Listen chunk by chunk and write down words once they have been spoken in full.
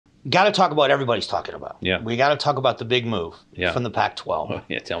got to talk about what everybody's talking about. Yeah. We got to talk about the big move from the Pac-12. Oh,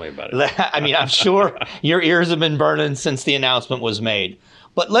 yeah, tell me about it. I mean, I'm sure your ears have been burning since the announcement was made.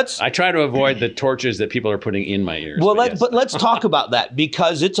 But I try to avoid the torches that people are putting in my ears. Well, but let's talk about that,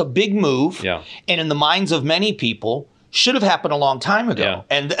 because it's a big move. Yeah. And in the minds of many people, should have happened a long time ago. Yeah.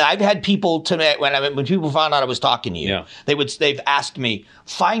 And I've had people tonight, when people found out I was talking to you, they've asked me,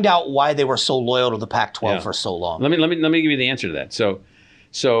 find out why they were so loyal to the Pac-12 for so long. Let me give you the answer to that.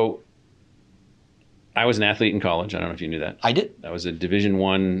 So I was an athlete in college. I don't know if you knew that. I did. I was a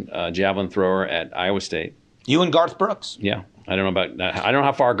Division I javelin thrower at Iowa State. You and Garth Brooks. Yeah. I don't know about that. I don't know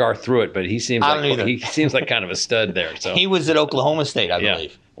how far Garth threw it, but he seems like kind of a stud there. So he was at Oklahoma State, I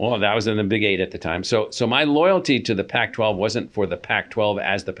believe. Well, that was in the Big 8 at the time. So my loyalty to the Pac-12 wasn't for the Pac-12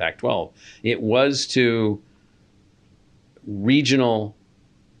 as the Pac-12. It was to regional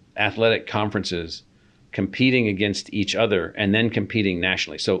athletic conferences competing against each other and then competing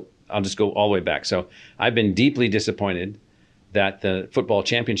nationally. So I'll just go all the way back. So I've been deeply disappointed that the football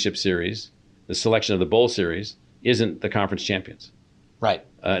championship series, the selection of the bowl series, isn't the conference champions. Right.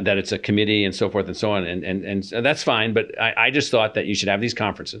 That it's a committee and so forth and so on. And that's fine. But I just thought that you should have these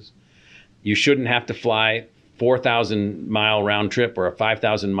conferences. You shouldn't have to fly 4,000-mile round trip or a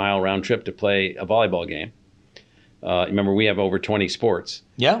 5,000-mile round trip to play a volleyball game. Remember, we have over 20 sports.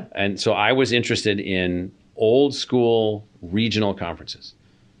 Yeah. And so I was interested in old school regional conferences.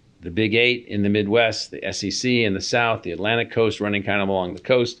 The Big 8 in the Midwest, the SEC in the South, the Atlantic Coast running kind of along the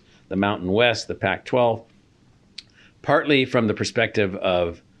coast, the Mountain West, the Pac-12. Partly from the perspective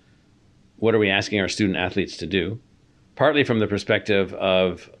of what are we asking our student athletes to do? Partly from the perspective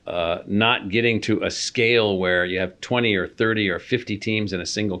of not getting to a scale where you have 20 or 30 or 50 teams in a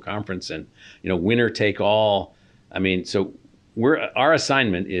single conference and, winner take all. I mean, so our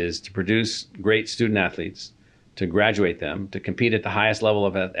assignment is to produce great student athletes, to graduate them, to compete at the highest level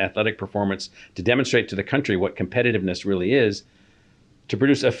of athletic performance, to demonstrate to the country what competitiveness really is, to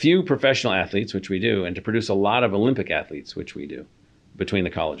produce a few professional athletes, which we do, and to produce a lot of Olympic athletes, which we do, between the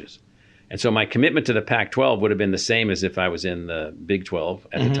colleges. And so my commitment to the Pac-12 would have been the same as if I was in the Big 12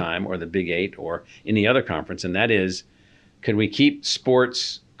 at the time, or the Big 8, or any other conference. And that is, could we keep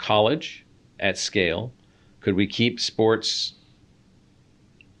sports college at scale? Could we keep sports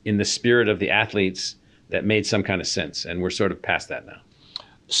in the spirit of the athletes that made some kind of sense? And we're sort of past that now.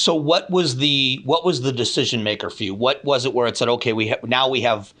 So what was the decision maker for you? What was it where it said, okay,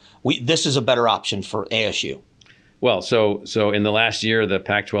 this is a better option for ASU? Well, so in the last year, the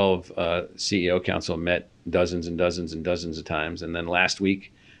Pac-12 CEO Council met dozens and dozens and dozens of times. And then last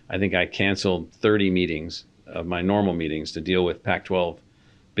week, I think I canceled 30 meetings of my normal meetings to deal with Pac-12,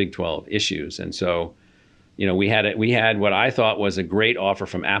 Big 12 issues. And so, we had what I thought was a great offer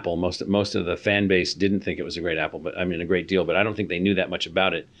from Apple. Most of the fan base didn't think it was a great deal, but I don't think they knew that much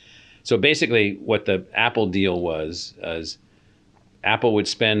about it. So basically what the Apple deal was Apple would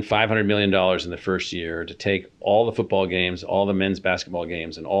spend $500 million in the first year to take all the football games, all the men's basketball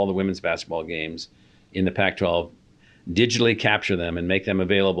games, and all the women's basketball games in the Pac-12, digitally capture them and make them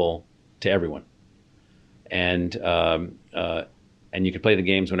available to everyone. And you could play the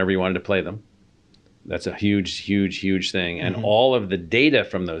games whenever you wanted to play them. That's a huge, huge, huge thing. And all of the data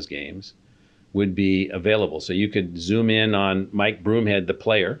from those games would be available. So you could zoom in on Mike Broomhead, the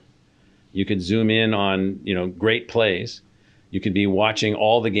player. You could zoom in on, great plays. You could be watching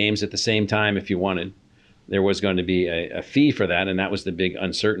all the games at the same time if you wanted. There was going to be a fee for that, and that was the big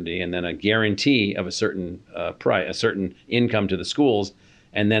uncertainty. And then a guarantee of a certain price, a certain income to the schools,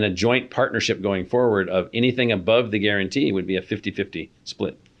 and then a joint partnership going forward of anything above the guarantee would be a 50-50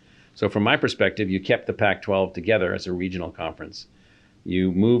 split. So from my perspective, you kept the Pac-12 together as a regional conference.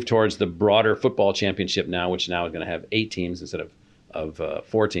 You move towards the broader football championship now, which now is going to have 8 teams instead of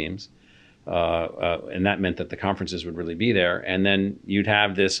 4 teams. And that meant that the conferences would really be there. And then you'd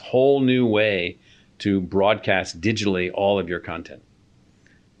have this whole new way to broadcast digitally all of your content.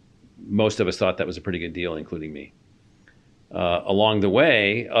 Most of us thought that was a pretty good deal, including me. Along the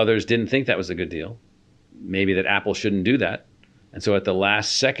way, others didn't think that was a good deal. Maybe that Apple shouldn't do that. And so at the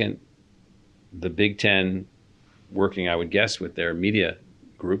last second, the Big Ten, working, I would guess, with their media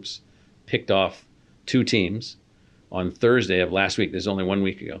groups, picked off 2 teams on Thursday of last week. This is only 1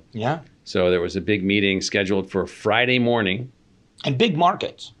 week ago. Yeah. So there was a big meeting scheduled for Friday morning. And big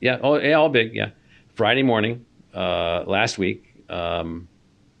markets. Yeah, all big, yeah. Friday morning, last week, 7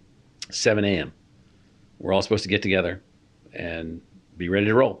 a.m. We're all supposed to get together and be ready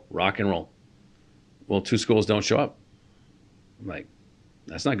to roll, rock and roll. Well, 2 schools don't show up. I'm like,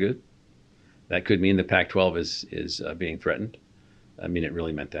 that's not good. That could mean the Pac-12 is being threatened. I mean, it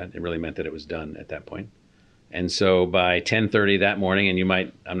really meant that. It really meant that it was done at that point. And so by 10:30 that morning,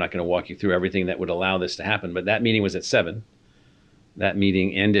 and I'm not going to walk you through everything that would allow this to happen, but that meeting was at 7. That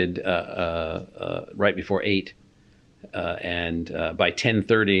meeting ended right before 8. And by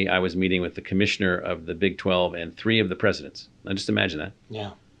 10:30, I was meeting with the commissioner of the Big 12 and 3 of the presidents. Now, just imagine that.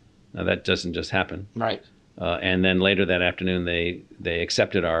 Yeah. Now, that doesn't just happen. Right. And then later that afternoon, they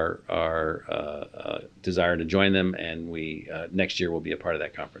accepted our desire to join them, and we next year will be a part of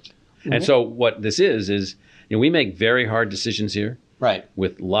that conference. Mm-hmm. And so what this is we make very hard decisions here, right,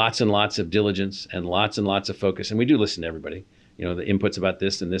 with lots and lots of diligence and lots of focus, and we do listen to everybody. The inputs about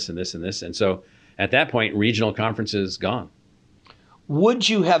this and this and this and this, and so at that point, regional conferences gone. Would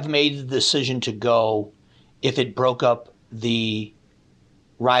you have made the decision to go if it broke up the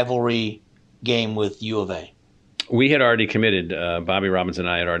rivalry game with U of A? We had already committed, Bobby Robbins and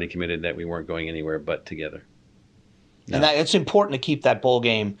I had already committed that we weren't going anywhere but together. No. And it's important to keep that bowl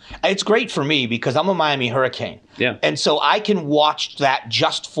game. It's great for me because I'm a Miami Hurricane. Yeah. And so I can watch that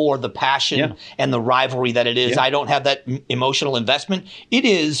just for the passion and the rivalry that it is. Yeah. I don't have that emotional investment.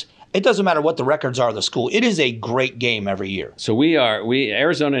 It doesn't matter what the records are of the school. It is a great game every year. So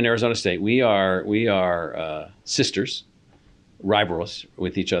Arizona and Arizona State, we are sisters, rivalrous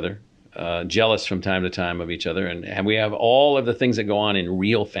with each other, jealous from time to time of each other, and we have all of the things that go on in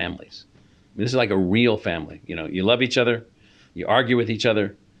real families. This is like a real family. You love each other, you argue with each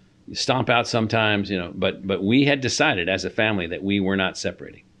other, you stomp out sometimes, but we had decided as a family that we were not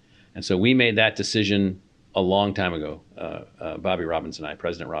separating. And so we made that decision a long time ago, Bobby Robbins and I,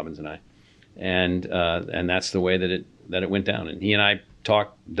 President Robbins and I, and that's the way that it went down. And he and I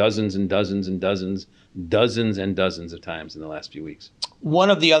talked dozens and dozens and dozens of times in the last few weeks.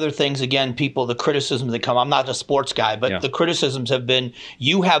 One of the other things, again, the criticisms that come, I'm not a sports guy, but the criticisms have been,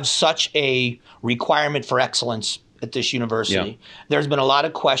 you have such a requirement for excellence at this university. Yeah. There's been a lot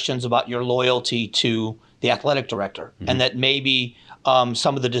of questions about your loyalty to the athletic director, and that maybe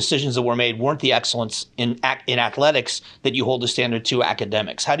some of the decisions that were made weren't the excellence in athletics that you hold the standard to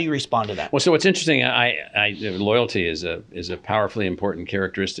academics. How do you respond to that? Well, so what's interesting, loyalty is a powerfully important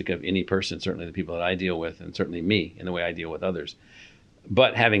characteristic of any person, certainly the people that I deal with, and certainly me in the way I deal with others.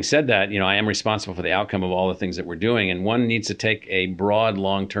 But having said that, I am responsible for the outcome of all the things that we're doing, and one needs to take a broad,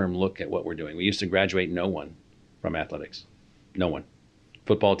 long-term look at what we're doing. We used to graduate no one from athletics. No one.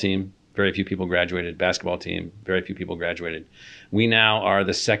 Football team, very few people graduated. Basketball team, very few people graduated. We now are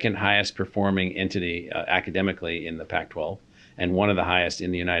the second highest performing entity academically in the Pac-12 and one of the highest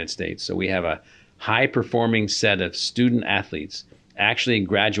in the United States. So we have a high performing set of student athletes actually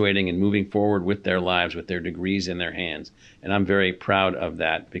graduating and moving forward with their lives, with their degrees in their hands. And I'm very proud of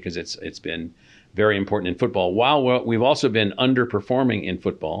that because it's been very important in football. While we've also been underperforming in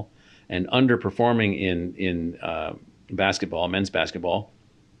football and underperforming in basketball, men's basketball,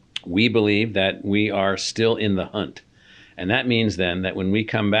 we believe that we are still in the hunt. And that means then that when we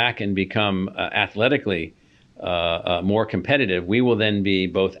come back and become athletically more competitive, we will then be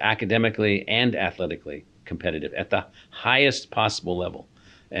both academically and athletically competitive at the highest possible level.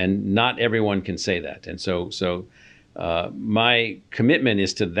 And not everyone can say that. And so my commitment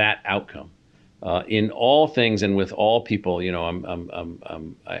is to that outcome. In all things and with all people,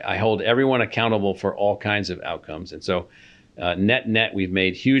 I hold everyone accountable for all kinds of outcomes. And so net, we've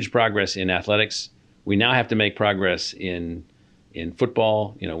made huge progress in athletics. We now have to make progress in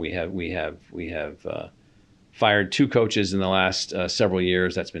football. We have fired 2 coaches in the last several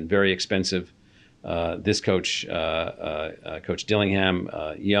years. That's been very expensive. This coach, Coach Dillingham,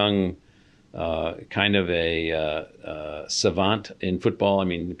 young, kind of a savant in football. I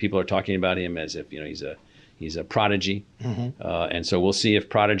mean, people are talking about him as if he's a prodigy, and so we'll see if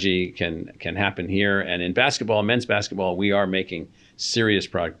prodigy can happen here. And in basketball, men's basketball, we are making serious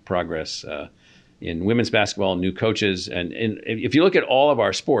progress. In women's basketball, new coaches, and if you look at all of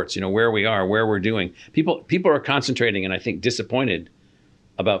our sports, where we are, where we're doing, people are concentrating, and I think disappointed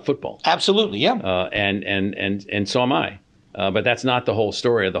about football. Absolutely, yeah. And so am I. But that's not the whole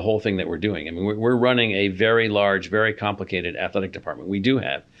story of the whole thing that we're doing. I mean, we're running a very large, very complicated athletic department. We do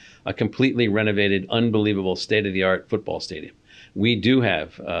have a completely renovated, unbelievable state-of-the-art football stadium. We do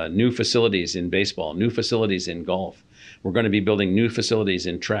have new facilities in baseball, new facilities in golf. We're going to be building new facilities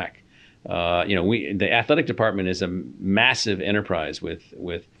in track. The athletic department is a massive enterprise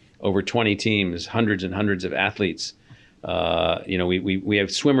with over 20 teams, hundreds and hundreds of athletes. We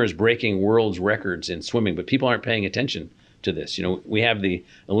have swimmers breaking world's records in swimming, but people aren't paying attention to this. We have the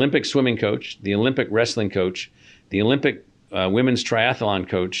Olympic swimming coach, the Olympic wrestling coach, the Olympic women's triathlon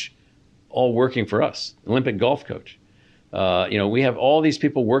coach, all working for us, Olympic golf coach. We have all these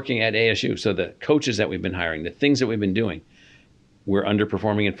people working at ASU. So the coaches that we've been hiring, the things that we've been doing, we're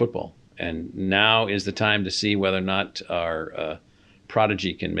underperforming in football. And now is the time to see whether or not our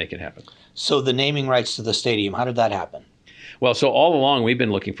prodigy can make it happen. So the naming rights to the stadium, how did that happen? Well, so all along we've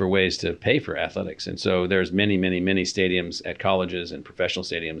been looking for ways to pay for athletics. And so there's many stadiums at colleges and professional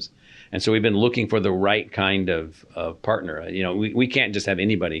stadiums. And so we've been looking for the right kind of partner. You know, we can't just have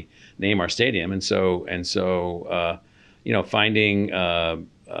anybody name our stadium. And so you know, finding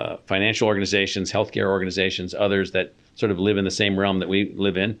financial organizations, healthcare organizations, others that sort of live in the same realm that we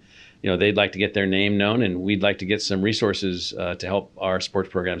live in, you know, they'd like to get their name known, and we'd like to get some resources to help our sports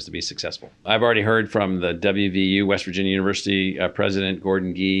programs to be successful. I've already heard from the WVU, West Virginia University President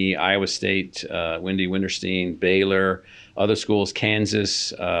Gordon Gee, Iowa State, Wendy Winterstein, Baylor, other schools,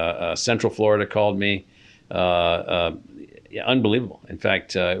 Kansas, Central Florida called me. Yeah, unbelievable. In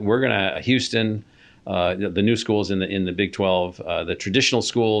fact, we're going to Houston. The new schools in the Big 12, the traditional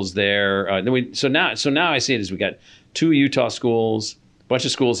schools there. So now I see it as we got 2 Utah schools, a bunch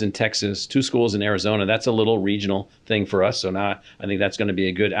of schools in Texas, 2 schools in Arizona. That's a little regional thing for us. So now I think that's going to be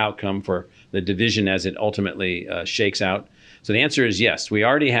a good outcome for the division as it ultimately shakes out. So the answer is yes. We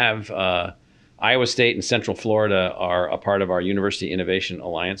already have Iowa State and Central Florida are a part of our University Innovation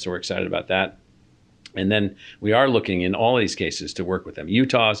Alliance, so we're excited about that. And then we are looking in all of these cases to work with them.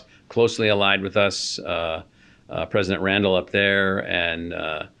 Utah's closely allied with us, President Randall up there, and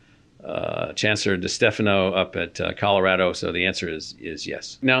Chancellor DeStefano up at Colorado. So the answer is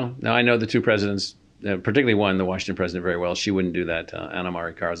yes. Now I know the 2 presidents, particularly one, the Washington president, very well. She wouldn't do that, Ana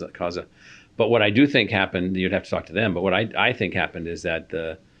Maria Caza. But what I do think happened, you'd have to talk to them, but what I think happened is that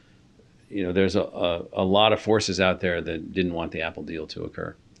you know, there's a lot of forces out there that didn't want the Apple deal to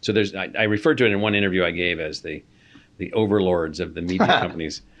occur. So I referred to it in one interview I gave as the overlords of the media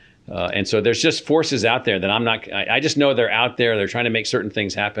companies. And so there's just forces out there that I just know they're out there. They're trying to make certain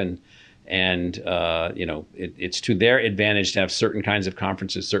things happen. And, you know, it's to their advantage to have certain kinds of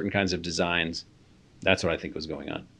conferences, certain kinds of designs. That's what I think was going on.